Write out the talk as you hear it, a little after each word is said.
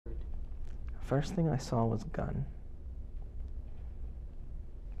First thing I saw was gun.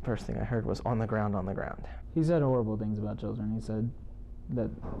 First thing I heard was on the ground, on the ground. He said horrible things about children. He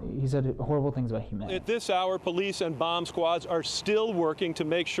said horrible things about humanity. At this hour, police and bomb squads are still working to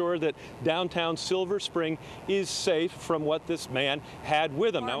make sure that downtown Silver Spring is safe from what this man had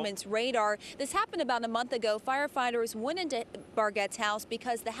with him. Department's radar. This happened about a month ago. Firefighters went into Barget's house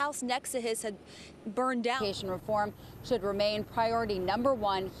because the house next to his had burned down. Education reform should remain priority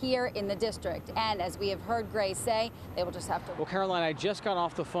 #1 here in the district. And as we have heard Gray say, they will just have to. Well, Caroline, I just got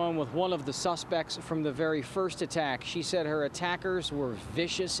off the phone with one of the suspects from the very first attack. She said her attackers were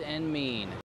vicious and mean.